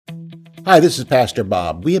Hi, this is Pastor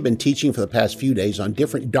Bob. We have been teaching for the past few days on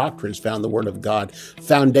different doctrines found in the Word of God,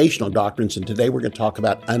 foundational doctrines, and today we're going to talk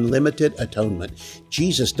about unlimited atonement.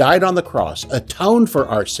 Jesus died on the cross, atoned for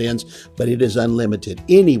our sins, but it is unlimited.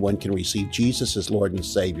 Anyone can receive Jesus as Lord and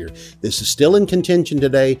Savior. This is still in contention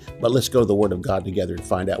today, but let's go to the Word of God together and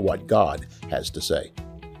find out what God has to say.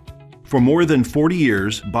 For more than 40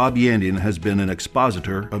 years, Bob Yandian has been an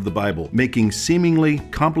expositor of the Bible, making seemingly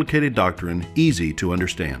complicated doctrine easy to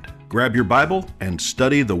understand. Grab your Bible and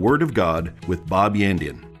study the Word of God with Bob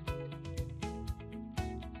Yandian.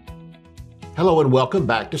 Hello and welcome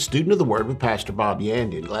back to Student of the Word with Pastor Bob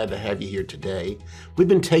Yandian. Glad to have you here today. We've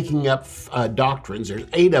been taking up doctrines. There's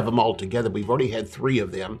 8 of them altogether. We've already had 3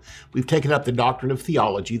 of them. We've taken up the doctrine of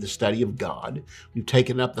theology, the study of God. We've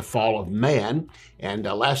taken up the fall of man. And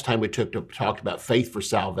last time we talked about faith for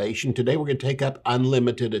salvation. Today we're going to take up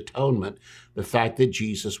unlimited atonement, the fact that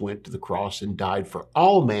Jesus went to the cross and died for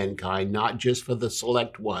all mankind, not just for the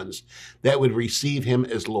select ones that would receive him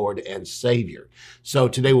as Lord and Savior. So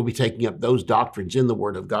today we'll be taking up those doctrines in the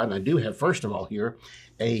Word of God. And I do have, first of all, here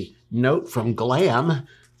a note from Glam.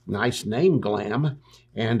 Nice name, Glam.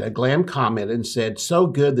 And Glam commented and said, "So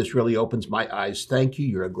good, this really opens my eyes. Thank you,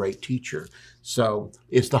 you're a great teacher." So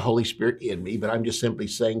it's the Holy Spirit in me, but I'm just simply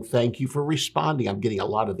saying thank you for responding. I'm getting a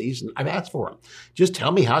lot of these, and I've asked for them. Just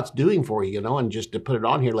tell me how it's doing for you, and just to put it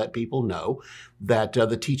on here, let people know that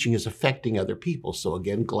the teaching is affecting other people. So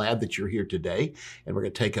again, glad that you're here today, and we're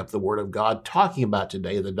going to take up the Word of God, talking about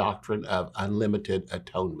today the doctrine of unlimited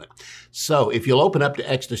atonement. So if you'll open up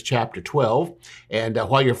to Exodus chapter 12, and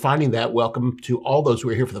while you're finding that, welcome to all those who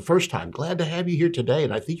are here for the first time. Glad to have you here today,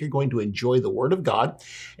 and I think you're going to enjoy the Word of God,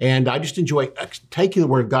 and I just enjoy taking the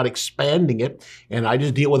Word of God, expanding it, and I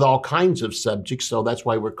just deal with all kinds of subjects, so that's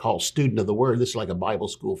why we're called Student of the Word. This is like a Bible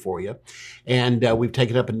school for you. And we've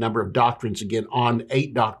taken up a number of doctrines, again, on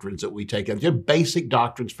 8 doctrines that we take up, just basic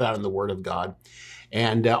doctrines found in the Word of God.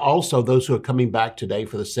 And also those who are coming back today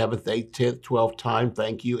for the 7th, 8th, 10th, 12th time,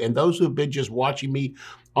 thank you. And those who have been just watching me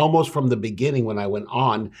almost from the beginning when I went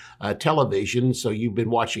on television, so you've been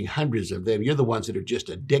watching hundreds of them. You're the ones that are just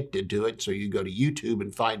addicted to it, so you go to YouTube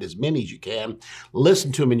and find as many as you can.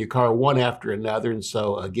 Listen to them in your car one after another. And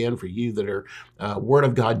so again, for you that are Word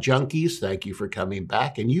of God junkies, thank you for coming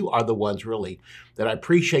back. And you are the ones really that I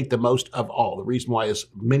appreciate the most of all. The reason why is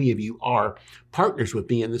many of you are partners with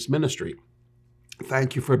me in this ministry.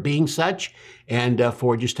 Thank you for being such, and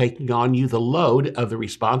for just taking on you the load of the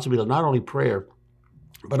responsibility of not only prayer,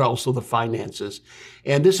 but also the finances.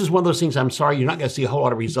 And this is one of those things, I'm sorry, you're not going to see a whole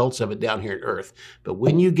lot of results of it down here on earth. But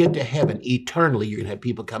when you get to heaven, eternally, you're going to have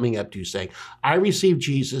people coming up to you saying, I received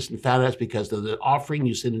Jesus and found out it's because of the offering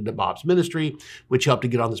you sent into Bob's ministry, which helped to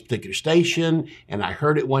get on this particular station. And I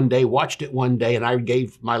heard it one day, watched it one day, and I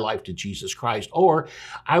gave my life to Jesus Christ. Or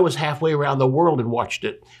I was halfway around the world and watched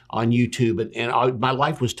it on YouTube, and my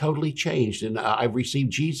life was totally changed. And I've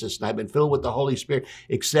received Jesus, and I've been filled with the Holy Spirit,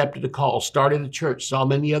 accepted a call, started a church, saw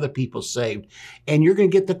many other people saved, and you're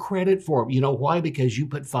going to get the credit for them. You know why? Because you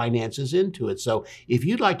put finances into it. So if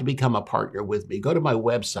you'd like to become a partner with me, go to my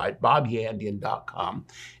website, bobyandian.com,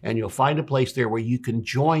 and you'll find a place there where you can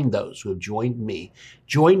join those who have joined me.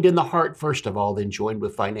 Joined in the heart, first of all, then joined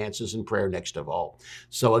with finances and prayer next of all.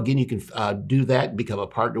 So again, you can do that and become a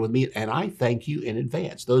partner with me, and I thank you in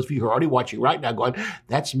advance. Those of you who are already watching right now going,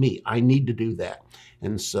 that's me, I need to do that.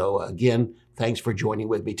 And so again, thanks for joining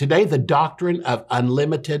with me. Today, the doctrine of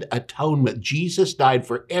unlimited atonement. Jesus died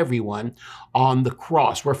for everyone on the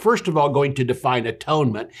cross. We're first of all going to define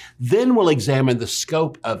atonement. Then we'll examine the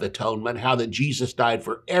scope of atonement, how that Jesus died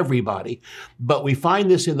for everybody. But we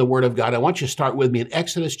find this in the Word of God. I want you to start with me in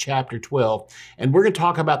Exodus chapter 12, and we're going to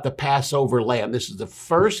talk about the Passover lamb. This is the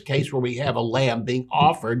first case where we have a lamb being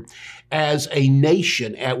offered as a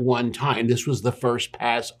nation at one time. This was the first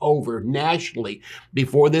Passover nationally.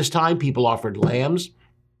 Before this time, people offered lambs,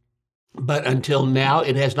 but until now,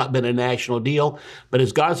 it has not been a national deal. But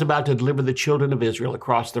as God's about to deliver the children of Israel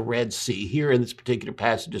across the Red Sea, here in this particular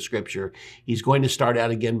passage of Scripture, he's going to start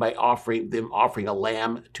out again by offering a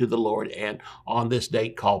lamb to the Lord, and on this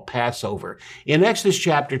date called Passover. In Exodus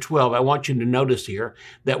chapter 12, I want you to notice here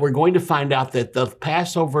that we're going to find out that the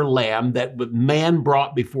Passover lamb that man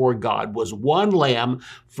brought before God was one lamb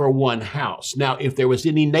for one house. Now, if there was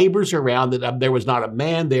any neighbors around, that there was not a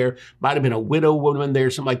man there, might have been a widow woman there,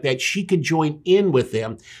 something like that, she could join in with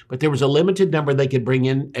them, but there was a limited number they could bring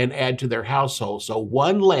in and add to their household. So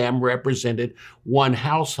one lamb represented one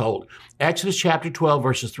household. Exodus chapter 12,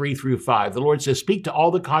 verses 3 through 5. The Lord says, "Speak to all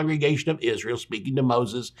the congregation of Israel," speaking to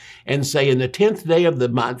Moses, "and say, in the 10th day of the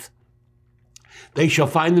month, They shall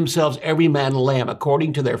find themselves every man a lamb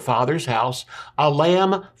according to their father's house, a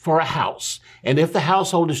lamb for a house. And if the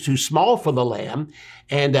household is too small for the lamb,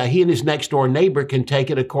 and he and his next door neighbor can take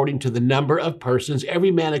it according to the number of persons,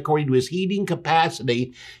 every man according to his heating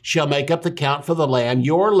capacity shall make up the count for the lamb.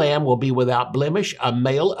 Your lamb will be without blemish, a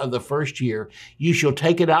male of the first year. You shall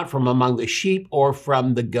take it out from among the sheep or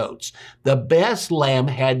from the goats. The best lamb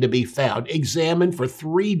had to be found, examined for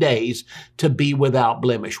 3 days to be without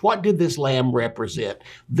blemish. What did this lamb represent?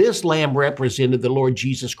 This lamb represented the Lord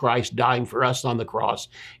Jesus Christ dying for us on the cross.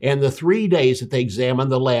 And the 3 days that they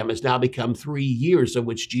examined the lamb has now become 3 years of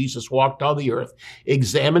which Jesus walked on the earth,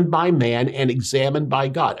 examined by man and examined by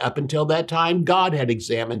God. Up until that time, God had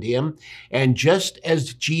examined him. And just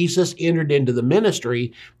as Jesus entered into the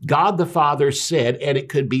ministry, God the Father said, and it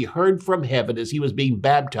could be heard from heaven as he was being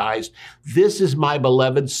baptized, "This is my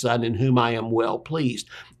beloved Son in whom I am well pleased."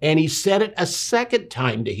 And he said it a second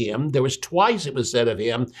time to him. There was twice it was said of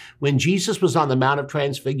him. When Jesus was on the Mount of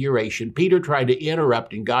Transfiguration, Peter tried to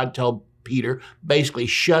interrupt, and God told Peter, basically,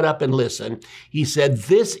 shut up and listen. He said,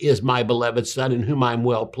 "This is my beloved Son in whom I'm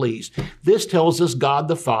well pleased." This tells us God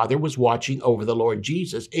the Father was watching over the Lord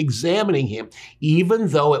Jesus, examining him, even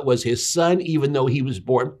though it was his son, even though he was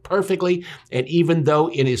born perfectly, and even though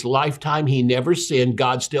in his lifetime he never sinned,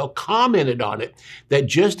 God still commented on it, that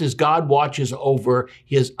just as God watches over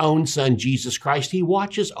his own son, Jesus Christ, he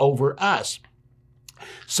watches over us.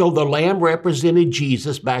 So the lamb represented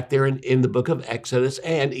Jesus back there in the book of Exodus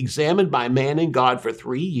and examined by man and God for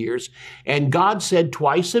 3 years. And God said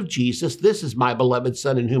twice of Jesus, "This is my beloved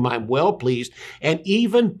Son in whom I'm well pleased." And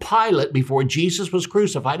even Pilate, before Jesus was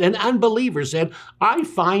crucified, an unbeliever said, "I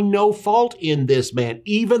find no fault in this man."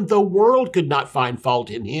 Even the world could not find fault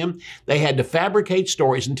in him. They had to fabricate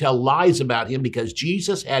stories and tell lies about him because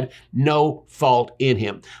Jesus had no fault in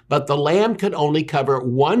him. But the lamb could only cover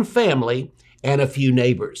one family and a few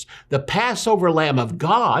neighbors. The Passover Lamb of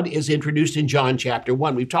God is introduced in John chapter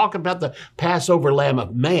 1. We've talked about the Passover Lamb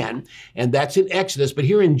of man, and that's in Exodus. But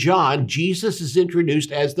here in John, Jesus is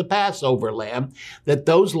introduced as the Passover Lamb that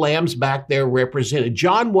those lambs back there represented.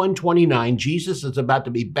 John 1:29, Jesus is about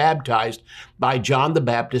to be baptized by John the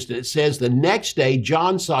Baptist, and it says, "The next day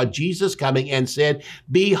John saw Jesus coming and said,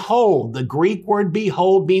 'Behold,'" the Greek word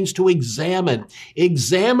behold means to examine.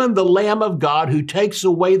 "Examine the Lamb of God who takes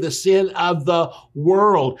away the sin of the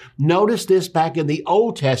world." Notice this back in the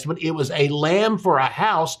Old Testament, it was a lamb for a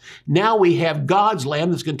house. Now we have God's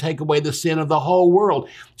lamb that's going to take away the sin of the whole world.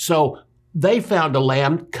 So they found a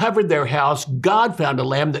lamb, covered their house. God found a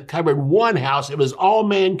lamb that covered one house. It was all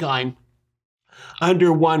mankind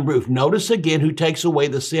under one roof. Notice again who takes away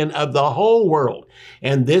the sin of the whole world.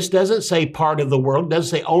 And this doesn't say part of the world, it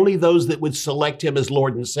doesn't say only those that would select him as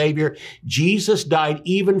Lord and Savior. Jesus died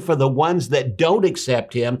even for the ones that don't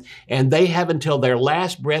accept him, and they have until their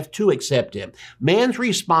last breath to accept him. Man's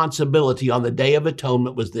responsibility on the Day of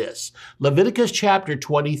Atonement was this. Leviticus chapter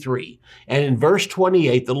 23, and in verse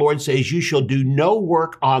 28, the Lord says, "You shall do no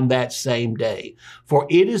work on that same day, for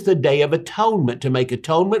it is the Day of Atonement to make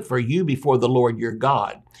atonement for you before the Lord your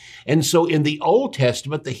God." And so in the Old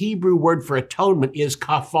Testament, the Hebrew word for atonement is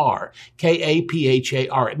kafar,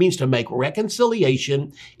 K-A-P-H-A-R. It means to make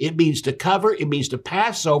reconciliation. It means to cover. It means to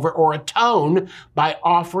pass over or atone by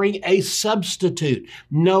offering a substitute.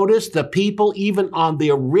 Notice the people, even on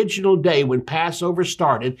the original day when Passover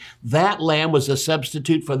started, that lamb was a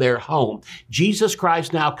substitute for their home. Jesus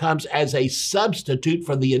Christ now comes as a substitute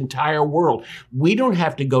for the entire world. We don't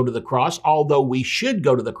have to go to the cross, although we should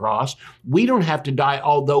go to the cross. We don't have to die,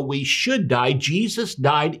 although we should die. Jesus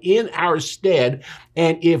died in our stead.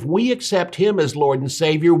 And if we accept him as Lord and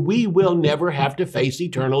Savior, we will never have to face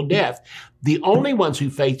eternal death. The only ones who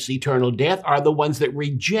face eternal death are the ones that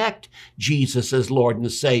reject Jesus as Lord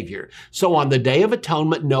and Savior. So on the Day of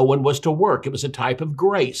Atonement, no one was to work. It was a type of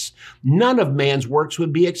grace. None of man's works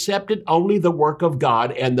would be accepted, only the work of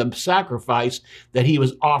God and the sacrifice that he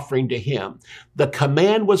was offering to him. The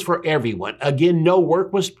command was for everyone. Again, no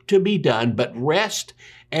work was to be done, but rest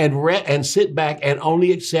and sit back and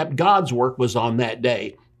only accept God's work was on that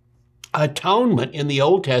day. Atonement in the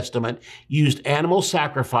Old Testament used animal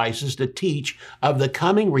sacrifices to teach of the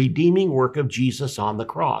coming redeeming work of Jesus on the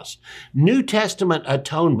cross. New Testament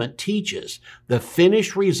atonement teaches the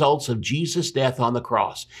finished results of Jesus' death on the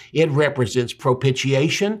cross. It represents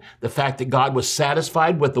propitiation, the fact that God was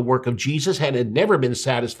satisfied with the work of Jesus and had never been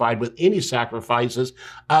satisfied with any sacrifices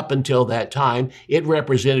up until that time. It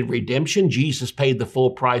represented redemption. Jesus paid the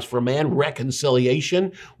full price for man.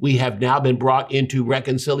 Reconciliation. We have now been brought into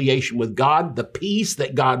reconciliation with God. The peace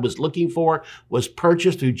that God was looking for was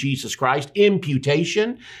purchased through Jesus Christ.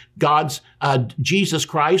 Imputation. Jesus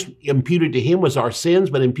Christ imputed to him was our sins,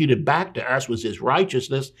 but imputed back to us was his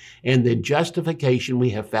righteousness. And then justification,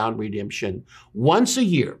 we have found redemption. Once a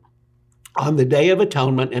year, on the Day of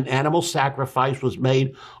Atonement, an animal sacrifice was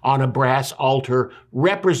made on a brass altar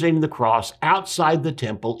representing the cross outside the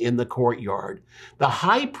temple in the courtyard. The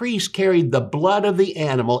high priest carried the blood of the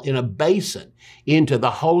animal in a basin into the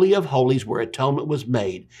Holy of Holies where atonement was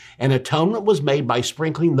made. And atonement was made by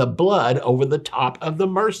sprinkling the blood over the top of the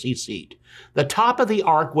mercy seat. The top of the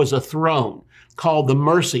ark was a throne called the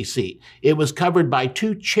mercy seat. It was covered by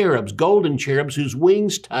two cherubs, golden cherubs, whose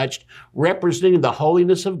wings touched, representing the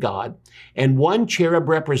holiness of God. And one cherub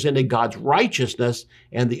represented God's righteousness,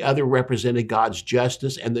 and the other represented God's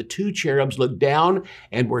justice. And the two cherubs looked down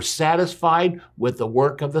and were satisfied with the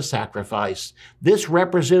work of the sacrifice. This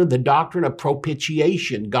represented the doctrine of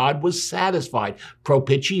propitiation. God was satisfied.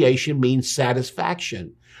 Propitiation means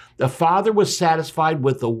satisfaction. The Father was satisfied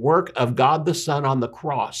with the work of God the Son on the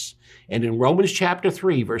cross. And in Romans chapter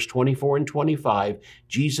 3, verse 24 and 25,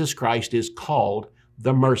 Jesus Christ is called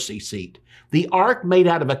the mercy seat. The ark made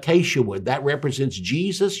out of acacia wood, that represents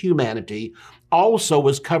Jesus' humanity, also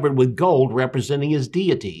was covered with gold representing his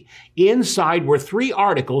deity. Inside were three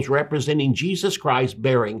articles representing Jesus Christ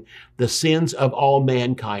bearing the sins of all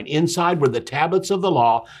mankind. Inside were the tablets of the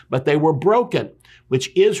law, but they were broken,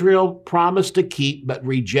 which Israel promised to keep but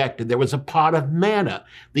rejected. There was a pot of manna.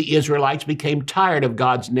 The Israelites became tired of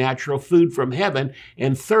God's natural food from heaven.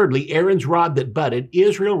 And thirdly, Aaron's rod that budded.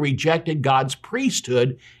 Israel rejected God's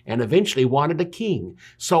priesthood and eventually wanted a king.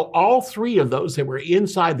 So all three of those that were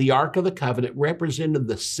inside the Ark of the Covenant represented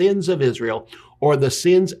the sins of Israel, or the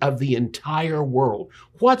sins of the entire world.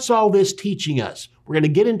 What's all this teaching us? We're going to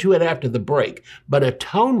get into it after the break. But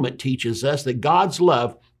atonement teaches us that God's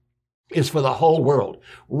love is for the whole world.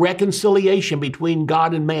 Reconciliation between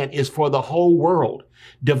God and man is for the whole world.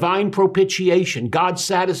 Divine propitiation, God's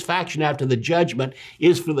satisfaction after the judgment,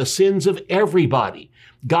 is for the sins of everybody.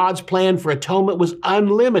 God's plan for atonement was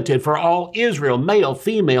unlimited for all Israel, male,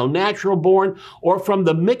 female, natural born, or from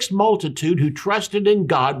the mixed multitude who trusted in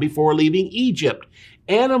God before leaving Egypt.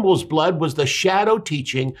 Animals' blood was the shadow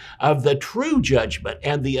teaching of the true judgment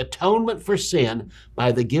and the atonement for sin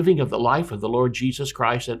by the giving of the life of the Lord Jesus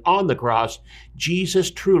Christ. And on the cross,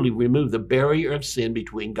 Jesus truly removed the barrier of sin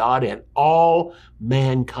between God and all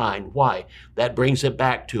mankind. Why? That brings it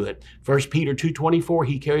back to it. 1 Peter 2:24,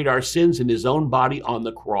 he carried our sins in his own body on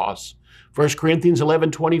the cross. 1 Corinthians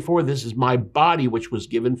 11:24, this is my body which was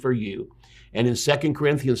given for you. And in 2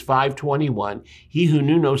 Corinthians 5:21, he who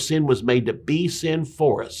knew no sin was made to be sin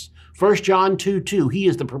for us. 1 John 2:2, he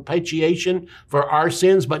is the propitiation for our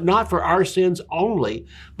sins, but not for our sins only,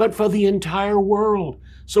 but for the entire world.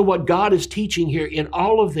 So what God is teaching here in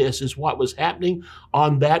all of this is what was happening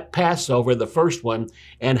on that Passover, the first one,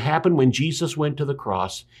 and happened when Jesus went to the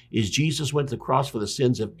cross, is Jesus went to the cross for the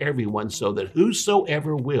sins of everyone, so that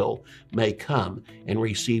whosoever will may come and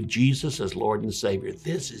receive Jesus as Lord and Savior.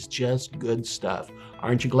 This is just good stuff.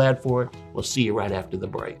 Aren't you glad for it? We'll see you right after the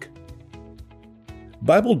break.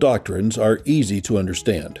 Bible doctrines are easy to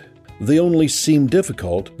understand. They only seem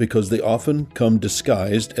difficult because they often come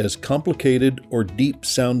disguised as complicated or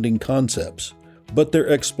deep-sounding concepts, but their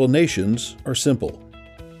explanations are simple.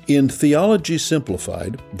 In Theology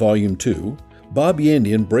Simplified, Volume 2, Bob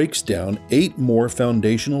Yandian breaks down 8 more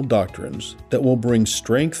foundational doctrines that will bring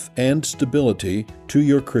strength and stability to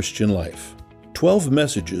your Christian life. 12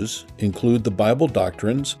 messages include the Bible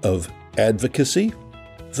doctrines of advocacy,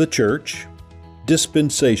 the church,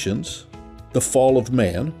 dispensations, the fall of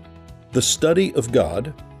man, the study of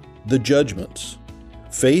God, the judgments,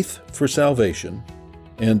 faith for salvation,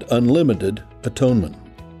 and unlimited atonement.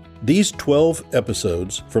 These 12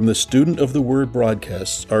 episodes from the Student of the Word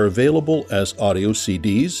broadcasts are available as audio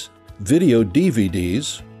CDs, video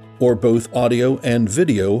DVDs, or both audio and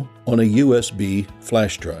video on a USB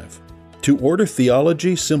flash drive. To order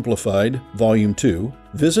Theology Simplified Volume 2,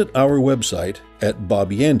 visit our website at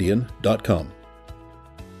bobyandian.com.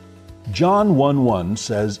 John 1:1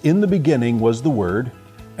 says, "In the beginning was the Word,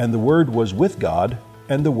 and the Word was with God,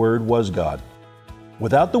 and the Word was God."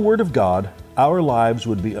 Without the Word of God, our lives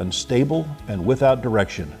would be unstable and without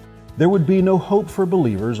direction. There would be no hope for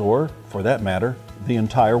believers or, for that matter, the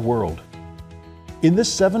entire world. In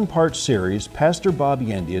this 7-part series, Pastor Bob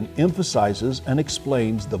Yandian emphasizes and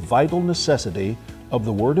explains the vital necessity of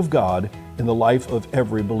the Word of God in the life of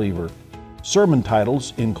every believer. Sermon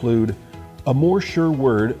titles include A More Sure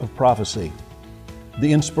Word of Prophecy,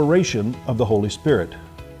 The Inspiration of the Holy Spirit,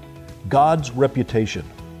 God's Reputation,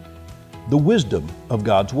 The Wisdom of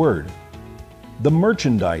God's Word, The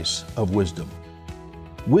Merchandise of Wisdom,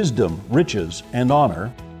 Wisdom, Riches, and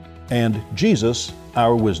Honor, and Jesus,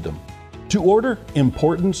 Our Wisdom. To order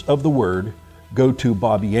Importance of the Word, go to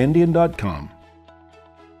bobyandian.com.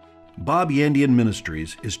 Bob Yandian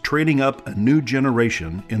Ministries is training up a new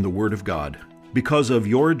generation in the Word of God. Because of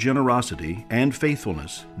your generosity and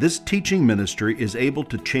faithfulness, this teaching ministry is able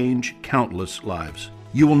to change countless lives.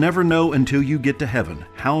 You will never know until you get to heaven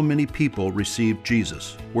how many people received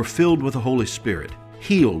Jesus, were filled with the Holy Spirit,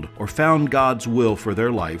 healed, or found God's will for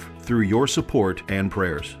their life through your support and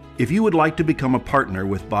prayers. If you would like to become a partner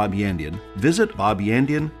with Bob Yandian, visit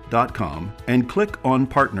bobyandian.com and click on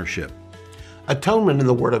Partnership. Atonement in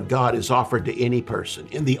the Word of God is offered to any person.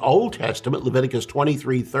 In the Old Testament, Leviticus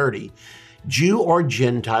 23:30, Jew or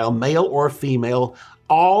Gentile, male or female,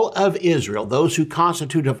 all of Israel, those who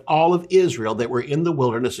constitute of all of Israel that were in the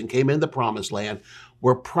wilderness and came into the promised land,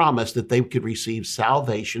 were promised that they could receive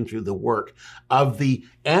salvation through the work of the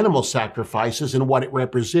animal sacrifices and what it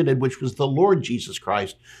represented, which was the Lord Jesus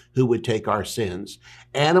Christ who would take our sins.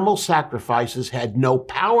 Animal sacrifices had no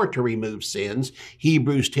power to remove sins,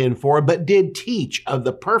 Hebrews 10:4, but did teach of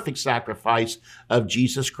the perfect sacrifice of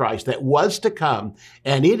Jesus Christ that was to come,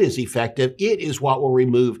 and it is effective. It is what will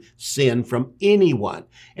remove sin from anyone.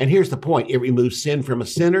 And here's the point. It removes sin from a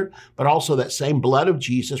sinner, but also that same blood of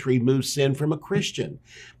Jesus removes sin from a Christian.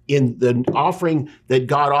 In the offering that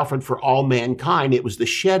God offered for all mankind, it was the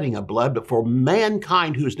shedding of blood, but for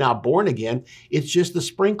mankind who is now born again, it's just the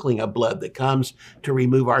sprinkling of blood that comes to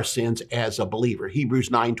remove our sins as a believer. Hebrews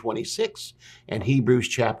 9:26 and Hebrews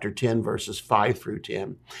chapter 10, verses 5 through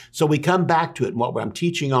 10. So we come back to it, and what I'm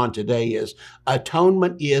teaching on today is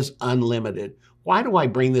atonement is unlimited. Why do I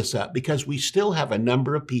bring this up? Because we still have a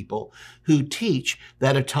number of people who teach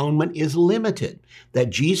that atonement is limited, that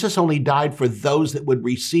Jesus only died for those that would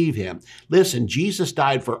receive him. Listen, Jesus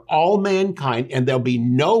died for all mankind, and there'll be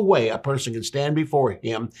no way a person can stand before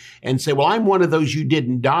him and say, well, I'm one of those you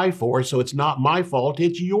didn't die for, so it's not my fault,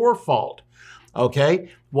 it's your fault. Okay?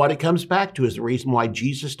 What it comes back to is the reason why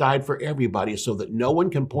Jesus died for everybody, so that no one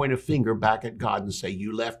can point a finger back at God and say,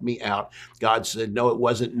 you left me out. God said, no, it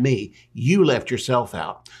wasn't me. You left yourself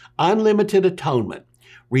out. Unlimited atonement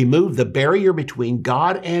removed the barrier between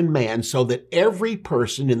God and man so that every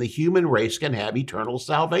person in the human race can have eternal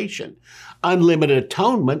salvation. Unlimited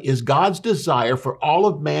atonement is God's desire for all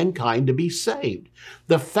of mankind to be saved.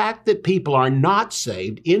 The fact that people are not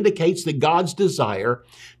saved indicates that God's desire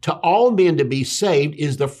to all men to be saved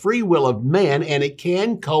is the free will of man, and it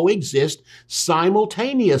can coexist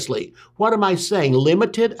simultaneously. What am I saying?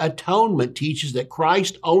 Limited atonement teaches that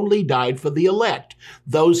Christ only died for the elect,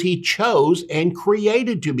 those he chose and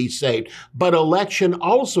created to be saved. But election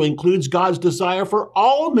also includes God's desire for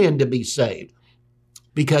all men to be saved.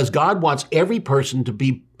 Because God wants every person to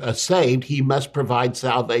be saved, he must provide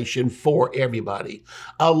salvation for everybody.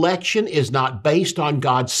 Election is not based on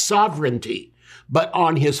God's sovereignty, but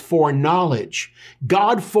on his foreknowledge.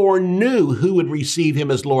 God foreknew who would receive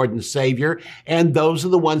him as Lord and Savior, and those are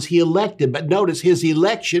the ones he elected. But notice his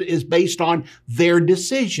election is based on their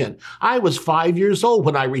decision. I was 5 years old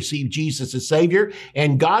when I received Jesus as Savior,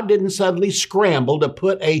 and God didn't suddenly scramble to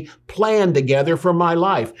put a plan together for my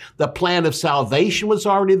life. The plan of salvation was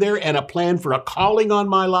already there, and a plan for a calling on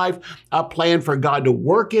my life, a plan for God to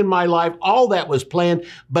work in my life. All that was planned.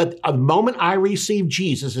 But the moment I received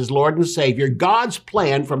Jesus as Lord and Savior, God's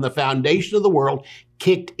plan from the foundation of the world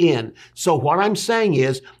kicked in. So what I'm saying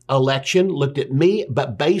is election looked at me,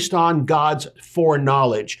 but based on God's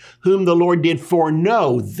foreknowledge. Whom the Lord did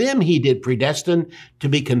foreknow, them he did predestine to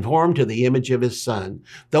be conformed to the image of his Son.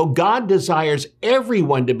 Though God desires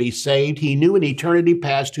everyone to be saved, he knew in eternity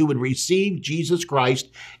past who would receive Jesus Christ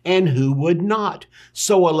and who would not.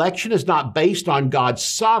 So election is not based on God's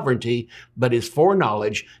sovereignty, but his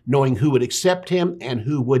foreknowledge, knowing who would accept him and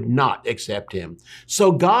who would not accept him.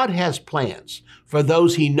 So God has plans for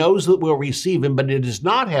those he knows that will receive him, but it does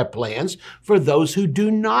not have plans for those who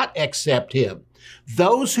do not accept him.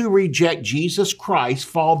 Those who reject Jesus Christ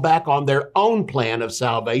fall back on their own plan of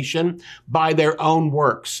salvation by their own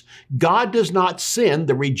works. God does not send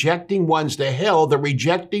the rejecting ones to hell. The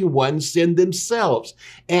rejecting ones send themselves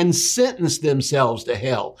and sentence themselves to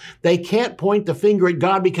hell. They can't point the finger at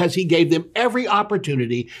God because he gave them every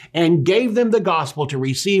opportunity and gave them the gospel to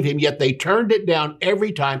receive him, yet they turned it down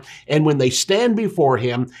every time. And when they stand before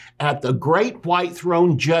him at the great white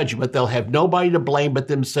throne judgment, they'll have nobody to blame but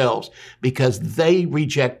themselves because they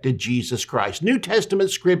rejected Jesus Christ. New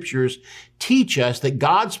Testament scriptures teach us that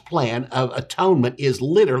God's plan of atonement is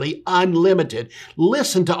literally unlimited.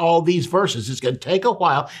 Listen to all these verses. It's going to take a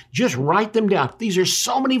while. Just write them down. These are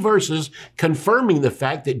so many verses confirming the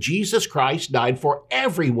fact that Jesus Christ died for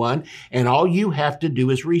everyone, and all you have to do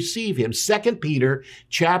is receive him. 2 Peter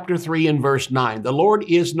chapter 3 and verse 9. The Lord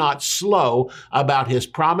is not slow about his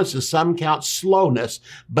promises. Some count slowness,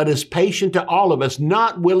 but is patient to all of us,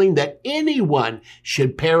 not willing that anyone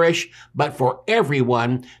should perish, but for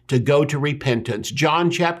everyone to go to repentance. John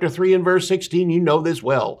chapter 3 and verse 16, you know this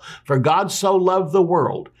well. For God so loved the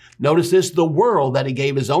world, notice this, the world, that he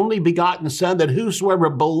gave his only begotten Son, that whosoever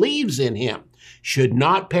believes in him should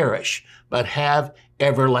not perish, but have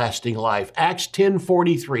everlasting life. Acts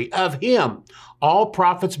 10:43, of him all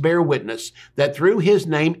prophets bear witness that through his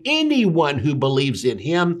name anyone who believes in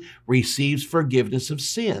him receives forgiveness of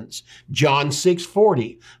sins. John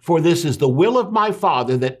 6:40, for this is the will of my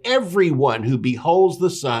Father, that everyone who beholds the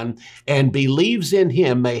Son and believes in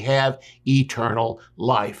him may have eternal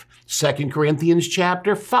life. 2 Corinthians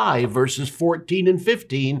chapter 5, verses 14 and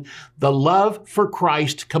 15, the love for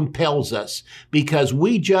Christ compels us, because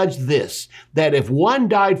we judge this, that if one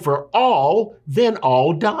died for all, then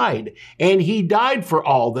all died. And he died for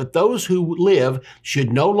all, that those who live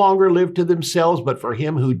should no longer live to themselves, but for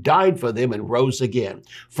him who died for them and rose again.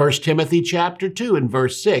 1 Timothy chapter 2 and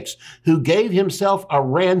verse 6, who gave himself a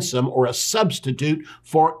ransom or a substitute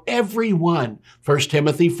for everyone. 1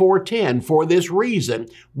 Timothy 4:10, for this reason,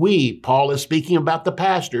 we, Paul is speaking about the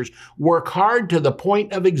pastors, work hard to the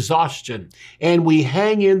point of exhaustion, and we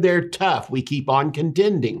hang in there tough. We keep on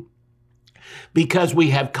contending, because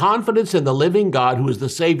we have confidence in the living God, who is the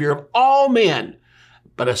Savior of all men,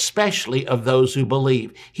 but especially of those who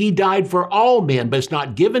believe. He died for all men, but it's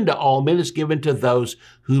not given to all men, it's given to those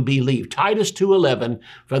who believe. Titus 2:11,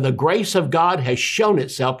 for the grace of God has shown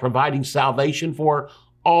itself, providing salvation for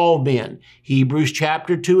all men. Hebrews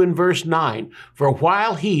chapter 2 and verse 9, for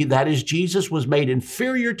while he, that is Jesus, was made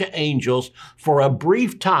inferior to angels for a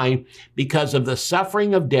brief time because of the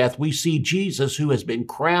suffering of death, we see Jesus, who has been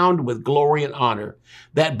crowned with glory and honor,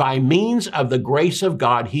 that by means of the grace of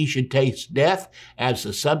God, he should taste death as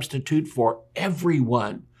a substitute for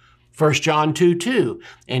everyone. 1 John 2:2,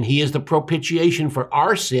 and he is the propitiation for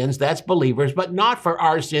our sins, that's believers, but not for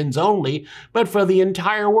our sins only, but for the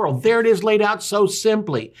entire world. There it is laid out so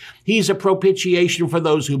simply. He's a propitiation for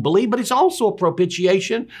those who believe, but he's also a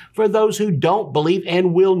propitiation for those who don't believe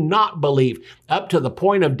and will not believe, up to the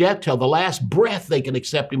point of death, till the last breath they can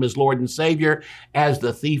accept him as Lord and Savior, as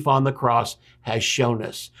the thief on the cross has shown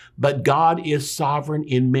us. But God is sovereign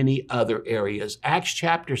in many other areas. Acts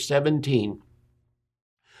chapter 17,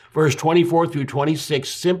 verse 24 through 26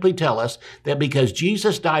 simply tell us that because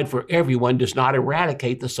Jesus died for everyone does not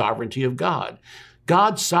eradicate the sovereignty of God.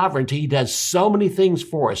 God's sovereignty does so many things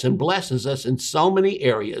for us and blesses us in so many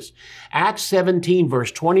areas. Acts 17,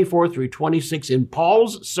 verse 24 through 26, in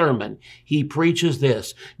Paul's sermon, he preaches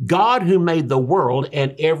this, God who made the world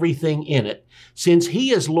and everything in it, since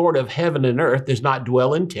he is Lord of heaven and earth, does not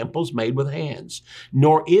dwell in temples made with hands,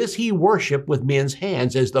 nor is he worshiped with men's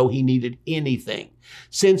hands as though he needed anything,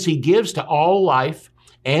 since he gives to all life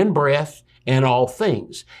and breath and all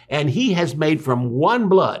things. And he has made from one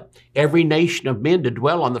blood every nation of men to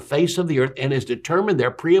dwell on the face of the earth, and has determined their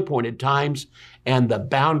pre-appointed times and the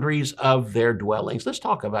boundaries of their dwellings. Let's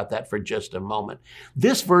talk about that for just a moment.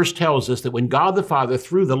 This verse tells us that when God the Father,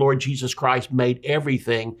 through the Lord Jesus Christ, made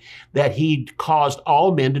everything, that he caused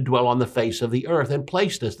all men to dwell on the face of the earth and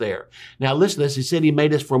placed us there. Now listen to this. He said he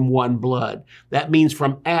made us from one blood. That means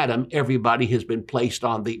from Adam, everybody has been placed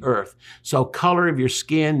on the earth. So color of your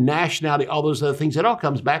skin, nationality, all those other things, it all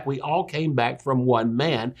comes back. We all came back from one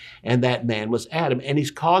man, and that man was Adam. And he's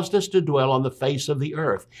caused us to dwell on the face of the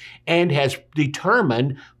earth and has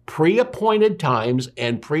determined pre-appointed times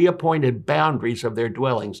and pre-appointed boundaries of their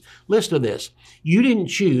dwellings. Listen to this. You didn't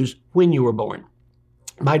choose when you were born.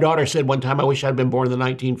 My daughter said one time, I wish I'd been born in the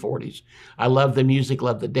 1940s. I love the music,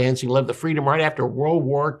 love the dancing, love the freedom. Right after World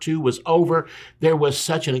War II was over, there was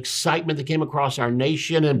such an excitement that came across our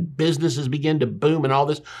nation and businesses began to boom and all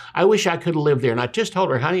this. I wish I could have lived there. And I just told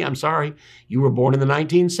her, honey, I'm sorry. You were born in the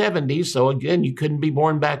 1970s. So again, you couldn't be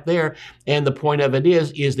born back there. And the point of it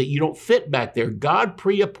is that you don't fit back there. God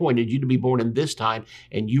pre-appointed you to be born in this time,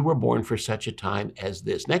 and you were born for such a time as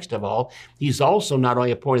this. Next of all, he's also not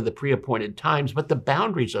only appointed the pre-appointed times, but the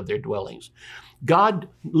boundaries of their dwellings. God,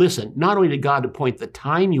 listen, not only did God appoint the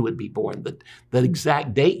time you would be born, the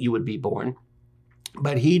exact date you would be born,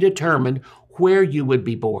 but he determined where you would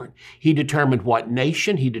be born. He determined what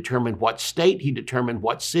nation, he determined what state, he determined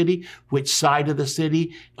what city, which side of the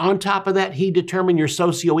city. On top of that, he determined your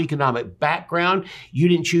socioeconomic background. You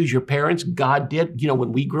didn't choose your parents, God did. You know,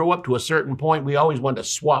 when we grow up to a certain point, we always wanted to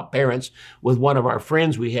swap parents with one of our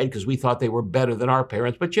friends we had because we thought they were better than our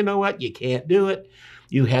parents. But you know what? You can't do it.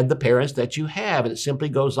 You had the parents that you have, and it simply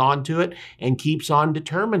goes on to it and keeps on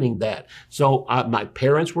determining that. So my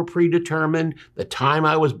parents were predetermined, the time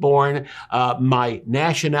I was born, my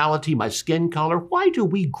nationality, my skin color. Why do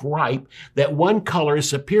we gripe that one color is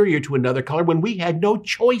superior to another color when we had no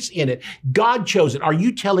choice in it? God chose it. Are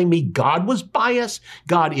you telling me God was biased?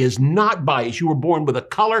 God is not biased. You were born with a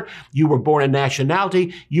color. You were born a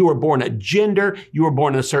nationality. You were born a gender. You were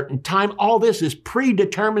born at a certain time. All this is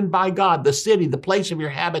predetermined by God, the city, the place of your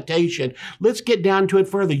habitation. Let's get down to it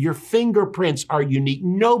further. Your fingerprints are unique.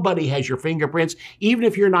 Nobody has your fingerprints. Even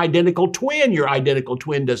if you're an identical twin, your identical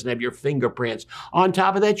twin doesn't have your fingerprints. On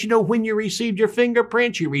top of that, you know, when you received your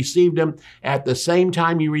fingerprints, you received them at the same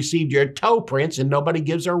time you received your toe prints, and nobody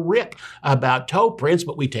gives a rip about toe prints,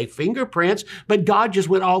 but we take fingerprints. But God just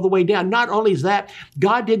went all the way down. Not only is that,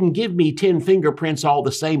 God didn't give me 10 fingerprints all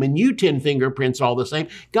the same and you 10 fingerprints all the same.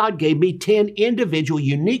 God gave me 10 individual,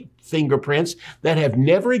 unique fingerprints that have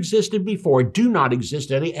never existed before, do not exist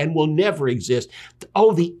today, and will never exist.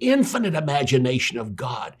 Oh, the infinite imagination of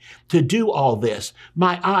God to do all this.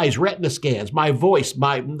 My eyes, retina scans, my voice,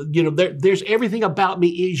 there's everything about me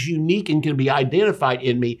is unique and can be identified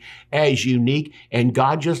in me as unique, and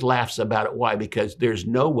God just laughs about it. Why? Because there's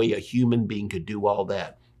no way a human being could do all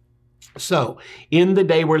that. So, in the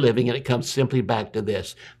day we're living, and it comes simply back to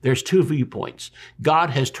this, there's two viewpoints. God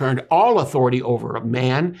has turned all authority over a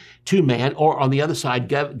man to man, or on the other side,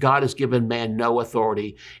 God has given man no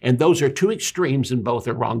authority. And those are two extremes, and both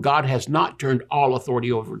are wrong. God has not turned all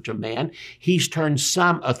authority over to man. He's turned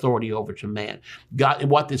some authority over to man. God, and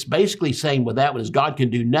what this basically saying with that one is God can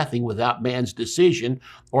do nothing without man's decision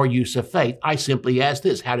or use of faith. I simply ask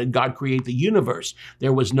this: how did God create the universe?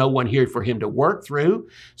 There was no one here for him to work through.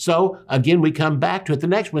 So again, we come back to it. The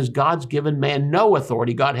next one is God's given man no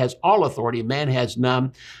authority. God has all authority. Man has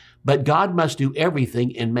none. But God must do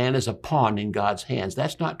everything, and man is a pawn in God's hands.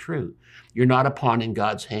 That's not true. You're not a pawn in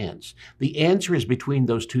God's hands. The answer is between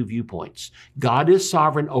those two viewpoints. God is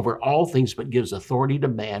sovereign over all things, but gives authority to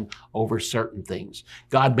man over certain things.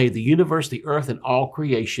 God made the universe, the earth, and all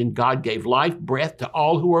creation. God gave life, breath to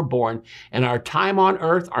all who are born. And our time on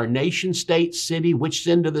earth, our nation, state, city, which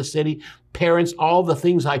end of the city, parents, all the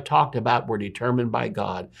things I talked about were determined by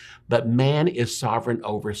God. But man is sovereign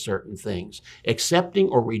over certain things. Accepting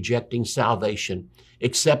or rejecting salvation.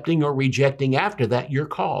 Accepting or rejecting after that your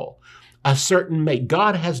call. A certain mate.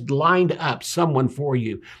 God has lined up someone for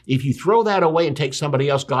you. If you throw that away and take somebody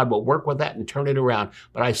else, God will work with that and turn it around.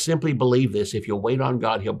 But I simply believe this: if you'll wait on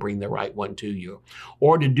God, he'll bring the right one to you.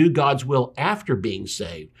 Or to do God's will after being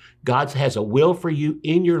saved. God has a will for you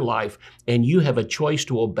in your life, and you have a choice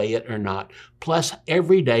to obey it or not. Plus,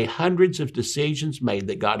 every day, hundreds of decisions made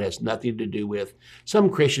that God has nothing to do with. Some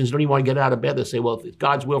Christians don't even want to get out of bed. They say, well, if it's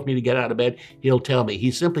God's will for me to get out of bed, he'll tell me.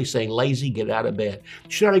 He's simply saying, lazy, get out of bed.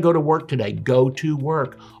 Should I go to work today? Go to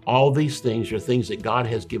work. All these things are things that God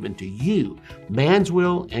has given to you. Man's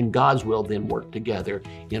will and God's will then work together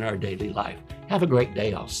in our daily life. Have a great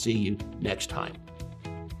day. I'll see you next time.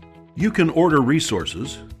 You can order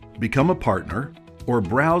resources, become a partner, or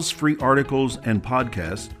browse free articles and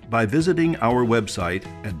podcasts by visiting our website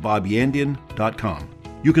at bobyandian.com.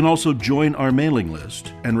 You can also join our mailing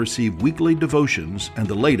list and receive weekly devotions and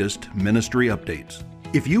the latest ministry updates.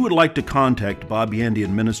 If you would like to contact Bob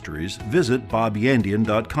Yandian Ministries, visit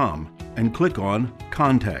bobyandian.com and click on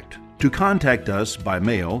Contact. To contact us by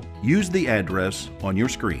mail, use the address on your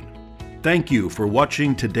screen. Thank you for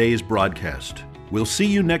watching today's broadcast. We'll see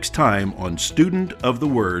you next time on Student of the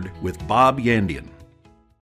Word with Bob Yandian.